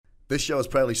This show is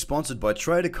proudly sponsored by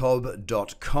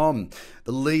TraderCobb.com,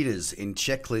 the leaders in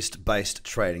checklist-based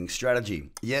trading strategy.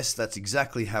 Yes, that's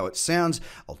exactly how it sounds.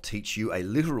 I'll teach you a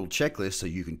literal checklist so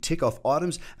you can tick off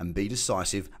items and be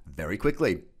decisive very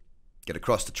quickly. Get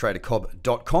across to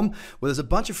TraderCobb.com where there's a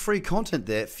bunch of free content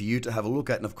there for you to have a look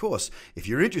at. And of course, if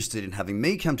you're interested in having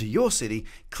me come to your city,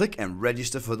 click and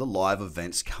register for the live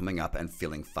events coming up and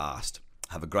filling fast.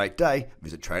 Have a great day.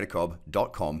 Visit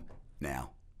TraderCobb.com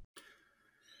now.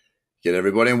 G'day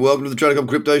everybody and welcome to the Trader Cobb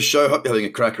Crypto Show. Hope you're having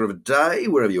a cracker of a day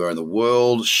wherever you are in the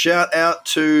world. Shout out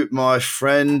to my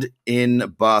friend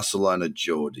in Barcelona,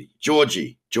 Georgie. I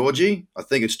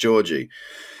think it's Georgie.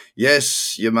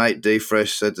 Yes, your mate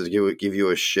D-Fresh said to give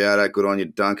you a shout out. Good on you,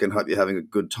 Duncan. Hope you're having a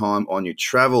good time on your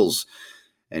travels.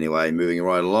 Anyway, moving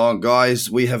right along,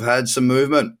 guys, we have had some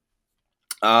movement.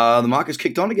 The market's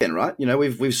kicked on again, right? You know,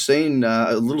 we've seen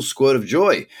a little squirt of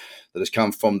joy that has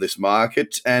come from this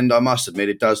market, and I must admit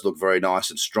it does look very nice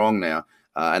and strong now,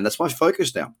 and that's my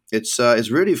focus now. It's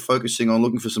really focusing on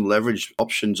looking for some leverage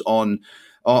options on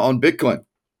Bitcoin.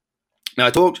 Now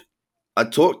I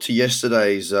talked to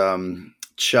yesterday's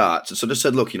charts, and so I just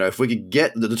said, look, you know, if we could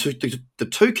get the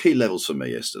two key levels for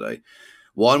me yesterday,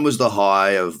 one was the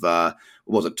high of what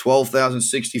was it,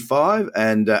 12,065,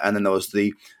 and then there was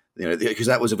the, you know, because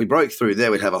that was, if we broke through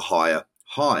there, we'd have a higher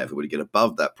high if we were to get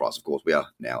above that price. Of course, we are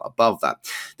now above that.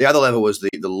 The other level was the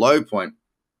low point,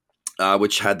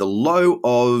 which had the low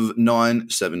of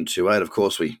 9728. Of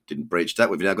course, we didn't breach that.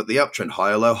 We've now got the uptrend,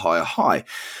 higher low, higher high,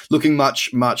 looking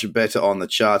much better on the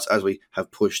charts as we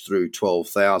have pushed through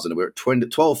 12,000. We're at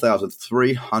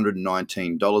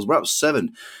 $12,319. We're up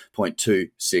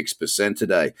 7.26%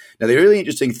 today. Now, the really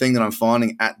interesting thing that I'm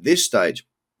finding at this stage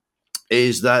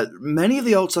is that many of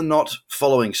the alts are not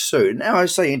following suit. Now, I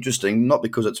say interesting, not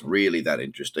because it's really that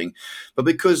interesting, but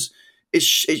because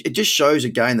it just shows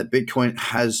again that Bitcoin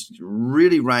has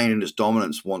really reigned in its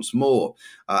dominance once more.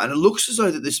 And it looks as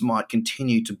though that this might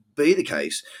continue to be the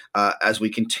case as we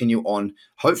continue on,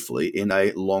 hopefully, in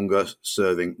a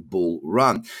longer-serving bull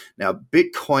run. Now,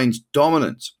 Bitcoin's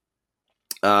dominance,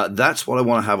 that's what I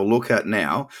want to have a look at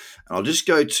now. And I'll just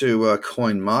go to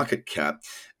CoinMarketCap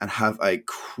and have a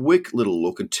quick little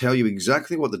look and tell you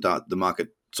exactly what the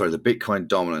Bitcoin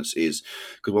dominance is,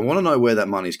 because we want to know where that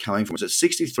money is coming from. It's at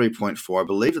 63.4. I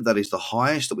believe that is the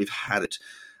highest that we've had it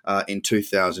in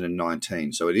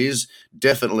 2019. So it is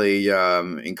definitely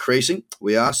increasing.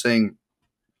 We are seeing,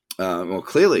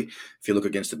 clearly, if you look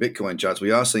against the Bitcoin charts, we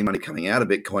are seeing money coming out of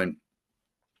Bitcoin.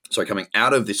 So coming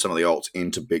out of some of the alts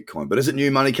into Bitcoin. But is it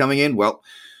new money coming in? Well,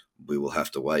 we will have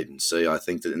to wait and see. I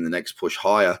think that in the next push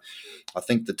higher, I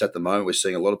think that at the moment we're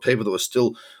seeing a lot of people that were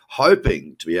still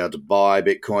hoping to be able to buy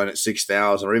Bitcoin at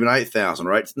 6,000 or even 8,000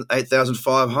 or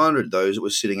 8,500. Those that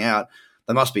were sitting out,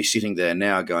 they must be sitting there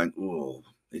now going, oh,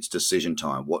 it's decision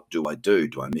time. What do I do?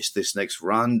 Do I miss this next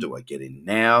run? Do I get in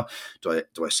now? Do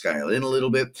I scale in a little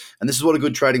bit? And this is what a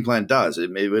good trading plan does. It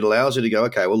allows you to go,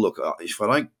 okay, well, look, if I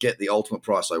don't get the ultimate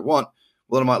price I want,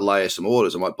 well, then I might layer some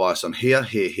orders. I might buy some here, and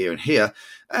here,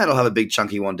 and I'll have a big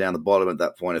chunky one down the bottom at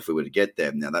that point if we were to get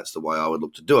there. Now, that's the way I would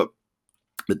look to do it.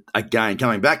 But again,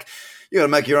 coming back, you got to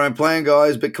make your own plan,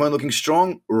 guys. Bitcoin looking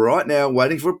strong right now,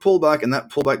 waiting for a pullback, and that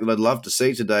pullback that I'd love to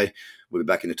see today will be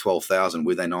back into 12,000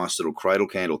 with a nice little cradle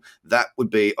candle. That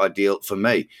would be ideal for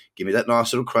me. Give me that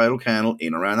nice little cradle candle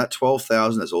in around that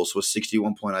 12,000. There's also a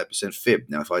 61.8% fib.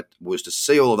 Now, if I was to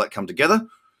see all of that come together,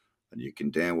 and you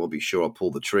can damn well be sure I'll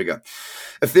pull the trigger.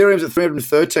 Ethereum's at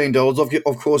 $313.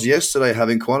 Of course, yesterday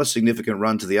having quite a significant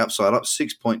run to the upside, up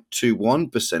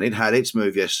 6.21%. It had its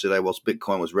move yesterday whilst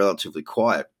Bitcoin was relatively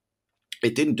quiet.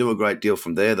 It didn't do a great deal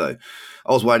from there, though.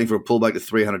 I was waiting for a pullback to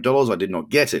 $300. I did not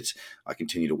get it. I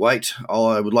continue to wait.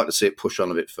 I would like to see it push on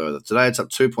a bit further. Today, it's up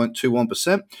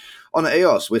 2.21%. On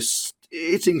EOS, we're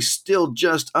hitting still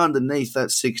just underneath that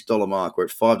 $6 mark. We're at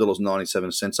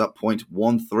 $5.97, up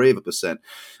 0.13%.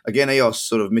 Again, EOS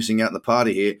sort of missing out in the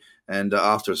party here. And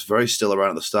after it's very still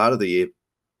around at the start of the year,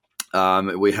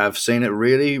 we have seen it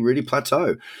really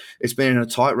plateau. It's been in a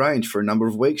tight range for a number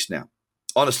of weeks now.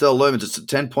 On a Stellar Lumens, it's at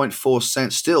 10.4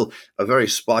 cents, still a very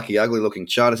spiky, ugly-looking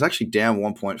chart. It's actually down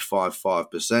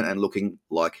 1.55% and looking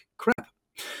like crap.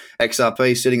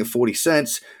 XRP sitting at 40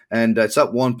 cents, and it's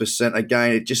up 1%.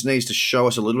 Again, it just needs to show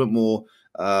us a little bit more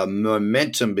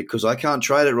momentum because I can't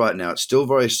trade it right now. It's still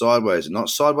very sideways, and not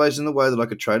sideways in the way that I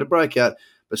could trade a breakout,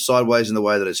 but sideways in the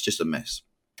way that it's just a mess.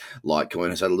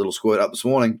 Litecoin has had a little squirt up this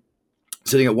morning.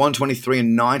 sitting at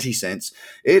 123.90.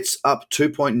 It's up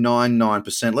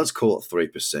 2.99%. Let's call it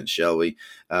 3%, shall we?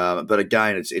 But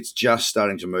again, it's just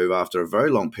starting to move after a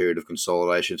very long period of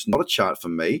consolidation. It's not a chart for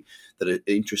me that it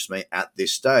interests me at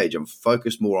this stage. I'm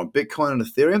focused more on Bitcoin and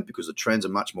Ethereum because the trends are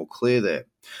much more clear there.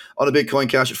 On the Bitcoin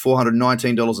Cash at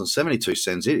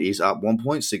 $419.72, it is up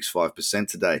 1.65%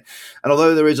 today. And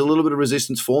although there is a little bit of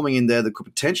resistance forming in there that could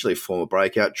potentially form a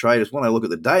breakout trade, when I look at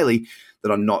the daily,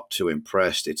 that I'm not too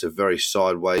impressed. It's a very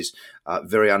sideways,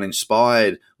 very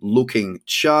uninspired looking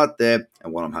chart there,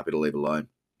 and one I'm happy to leave alone.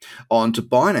 On to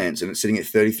Binance, and it's sitting at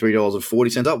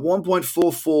 $33.40, up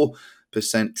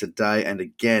 1.44% today. And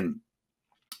again,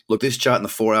 look, this chart in the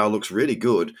 4-hour looks really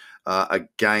good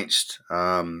against...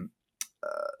 I'm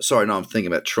thinking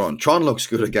about Tron. Tron looks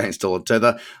good against Dollar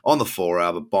Tether on the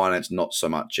 4-hour, but Binance not so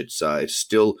much. It's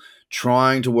still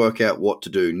trying to work out what to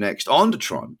do next. On to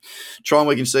Tron. Tron,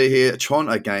 we can see here, Tron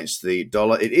against the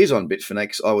dollar. It is on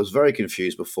Bitfinex. I was very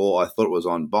confused before. I thought it was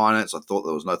on Binance. I thought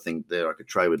there was nothing there I could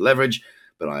trade with leverage,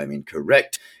 but I am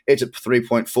incorrect. It's at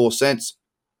 3.4 cents.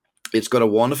 It's got a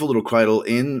wonderful little cradle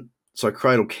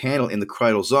candle in the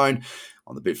cradle zone.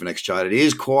 On the Bitfinex chart, it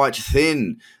is quite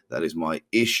thin. That is my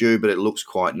issue, but it looks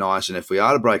quite nice. And if we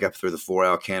are to break up through the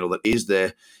 4-hour candle that is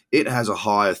there, it has a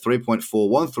high of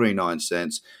 3.4139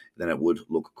 cents. Then it would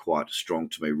look quite strong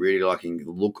to me. Really liking the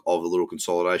look of the little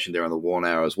consolidation there on the 1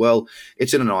 hour as well.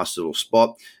 It's in a nice little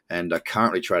spot and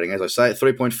currently trading, as I say, at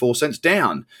 3.4 cents,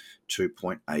 down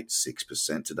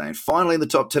 2.86% today. And finally, in the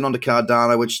top 10 onto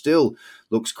Cardano, which still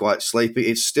looks quite sleepy.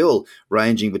 It's still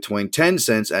ranging between 10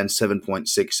 cents and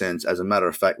 7.6 cents. As a matter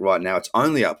of fact, right now, it's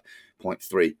only up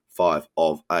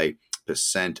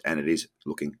 0.35%, and it is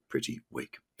looking pretty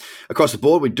weak. Across the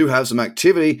board, we do have some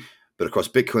activity, but across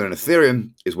Bitcoin and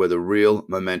Ethereum is where the real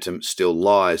momentum still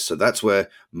lies. So that's where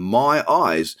my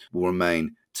eyes will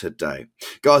remain today.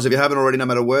 Guys, if you haven't already, no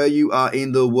matter where you are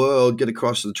in the world, get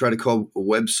across to the Trader Cobb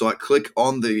website, click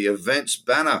on the events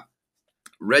banner,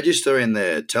 register in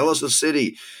there, tell us the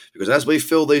city, because as we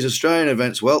fill these Australian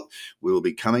events, well, we will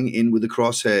be coming in with the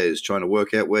crosshairs, trying to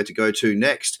work out where to go to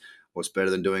next. What's better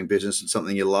than doing business in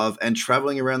something you love and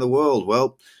traveling around the world?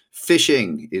 Well,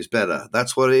 fishing is better.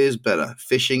 That's what it is better.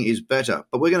 Fishing is better.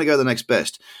 But we're going to go the next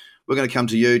best. We're going to come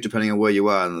to you depending on where you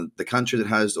are. And the country that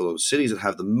has, or the cities that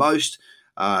have the most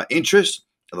interest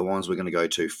are the ones we're going to go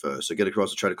to first. So get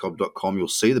across to tradercobb.com. You'll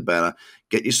see the banner.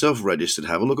 Get yourself registered.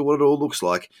 Have a look at what it all looks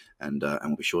like. And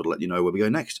we'll be sure to let you know where we go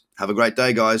next. Have a great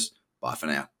day, guys. Bye for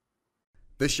now.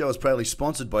 This show is proudly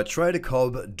sponsored by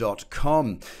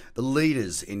TraderCobb.com, the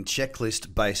leaders in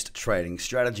checklist-based trading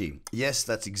strategy. Yes,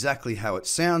 that's exactly how it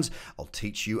sounds. I'll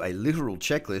teach you a literal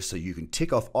checklist so you can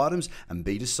tick off items and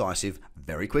be decisive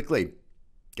very quickly.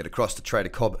 Get across to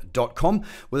TraderCobb.com,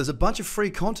 where there's a bunch of free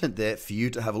content there for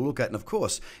you to have a look at. And of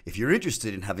course, if you're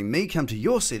interested in having me come to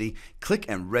your city, click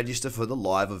and register for the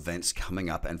live events coming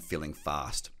up and filling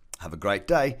fast. Have a great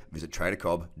day. Visit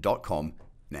TraderCobb.com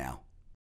now.